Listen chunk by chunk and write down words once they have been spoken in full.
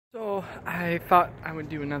So I thought I would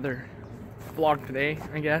do another vlog today,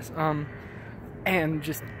 I guess. And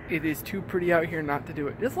just it is too pretty out here not to do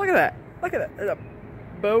it. Just look at that. Look at that. There's a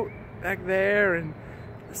boat back there and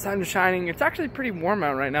the sun is shining. It's actually pretty warm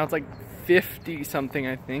out right now. It's like 50 something,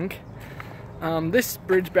 I think. This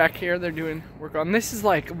bridge back here they're doing work on. This is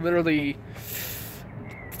like literally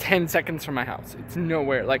 10 seconds from my house. It's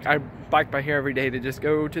nowhere. Like I bike by here every day to just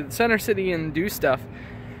go to the center city and do stuff.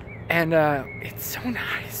 And it's so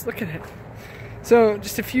nice. Look at it. So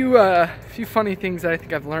just a few funny things that I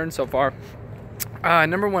think I've learned so far.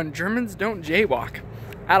 Number one, Germans don't jaywalk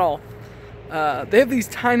at all. They have these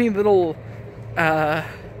tiny little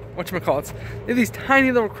whatchamacallits. They have these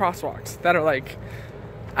tiny little crosswalks that are like,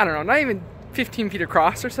 I don't know, not even 15 feet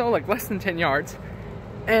across or so, like less than 10 yards.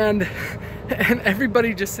 And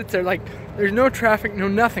everybody just sits there like there's no traffic, no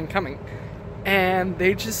nothing coming. And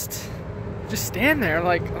they just stand there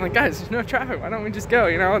like, I'm like, guys, there's no traffic, why don't we just go,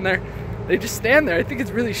 you know? And they just stand there. I think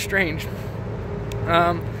it's really strange.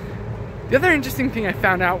 The other interesting thing I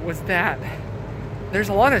found out was that there's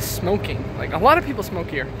a lot of smoking. Like, a lot of people smoke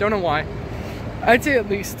here. Don't know why. I'd say at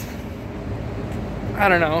least, I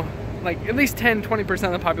don't know, like at least 10-20%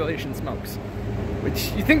 of the population smokes.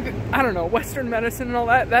 Which you think that, I don't know, Western medicine and all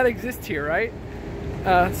that exists here, right?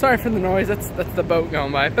 Sorry for the noise, that's the boat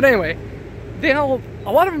going by. But anyway,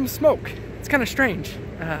 a lot of them smoke. It's kind of strange.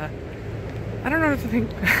 I don't know what to think.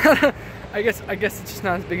 I guess it's just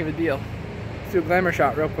not as big of a deal. Let's do a glamour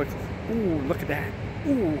shot real quick. Ooh, look at that.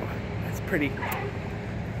 Ooh, that's pretty.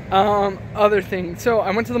 Other thing. So I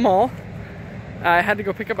went to the mall. I had to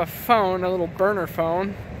go pick up a phone, a little burner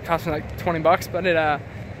phone. It cost me like 20 bucks, but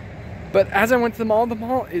but as I went to the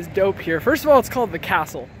mall is dope here. First of all, it's called the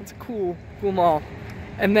Castle. It's a cool mall.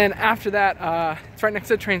 And then after that, it's right next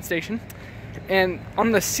to the train station. And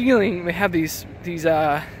on the ceiling, they have these they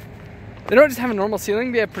don't just have a normal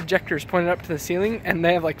ceiling, they have projectors pointed up to the ceiling, and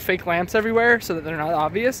they have like fake lamps everywhere so that they're not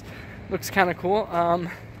obvious. Looks kind of cool.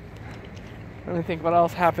 Let me think what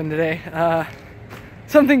else happened today.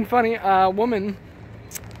 Something funny, woman,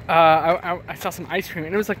 I saw some ice cream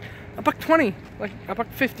and it was like $1.20, like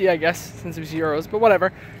 $1.50 I guess, since it was euros, but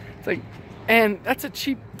whatever. It's like, and that's a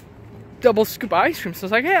cheap double scoop of ice cream. So I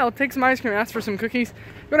was like, hey, I'll take some ice cream, ask for some cookies.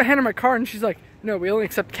 Go to hand her my card and she's like, no, we only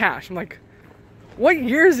accept cash. I'm like, what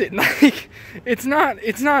year is it? Like, it's not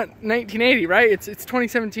 1980, right? It's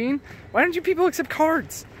 2017. Why don't you people accept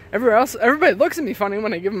cards? Everybody looks at me funny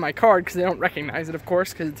when I give them my card because they don't recognize it, of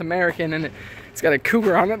course, because it's American and it's got a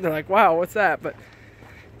cougar on it. They're like, wow, what's that? But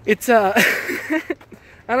it's I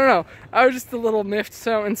don't know. I was just a little miffed.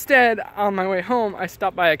 So instead, on my way home, I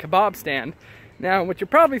stopped by a kebab stand. Now, what you're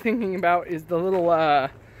probably thinking about is the little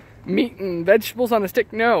meat and vegetables on a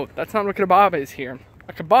stick. No, that's not what a kebab is here.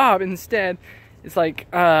 A kebab instead is like,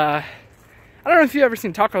 I don't know if you've ever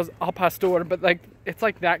seen tacos al pastor, but like it's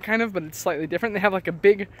like that kind of, but it's slightly different. They have like a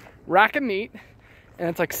big rack of meat, and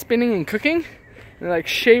it's like spinning and cooking. And they like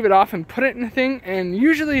shave it off and put it in a thing, and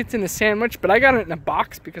usually it's in a sandwich, but I got it in a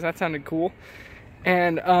box because that sounded cool.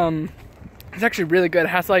 And it's actually really good. It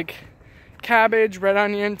has like cabbage, red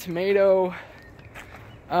onion, tomato.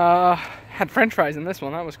 Had french fries in this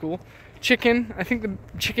one, that was cool. Chicken, I think the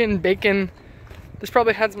chicken, bacon, this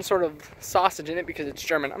probably had some sort of sausage in it because it's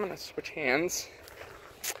German. I'm gonna switch hands.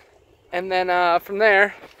 And then from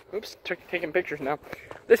there, oops, taking pictures now.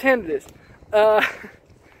 This hand it is. But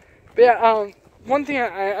yeah, one thing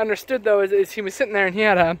I understood though is he was sitting there and he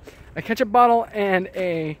had a ketchup bottle and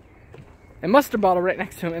a mustard bottle right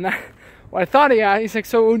next to him. And what I thought he's like,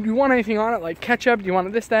 so do you want anything on it, like ketchup? Do you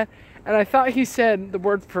want this, that? And I thought he said the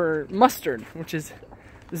word for mustard, which is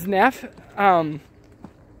snef.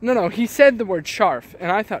 No, he said the word sharff,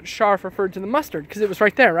 and I thought sharff referred to the mustard because it was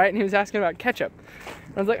right there, right? And he was asking about ketchup.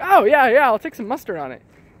 And I was like, oh, yeah, I'll take some mustard on it.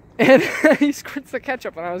 And he squirts the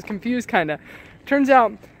ketchup, and I was confused, kind of. Turns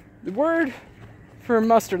out the word for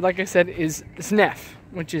mustard, like I said, is snef,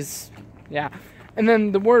 which is, yeah. And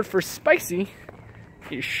then the word for spicy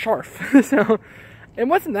is sharff. So it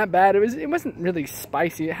wasn't that bad. It wasn't really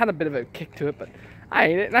spicy. It had a bit of a kick to it, but I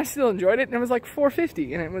ate it, and I still enjoyed it, and it was like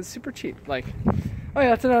 $4.50, and it was super cheap. Like, oh yeah,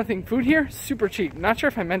 that's another thing. Food here, super cheap. Not sure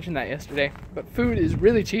if I mentioned that yesterday, but food is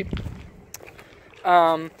really cheap.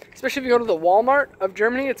 Especially if you go to the Walmart of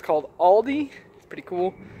Germany. It's called Aldi. It's pretty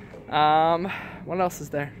cool. What else is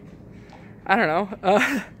there? I don't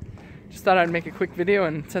know. Just thought I'd make a quick video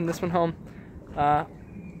and send this one home.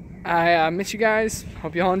 I miss you guys.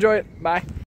 Hope you all enjoy it. Bye.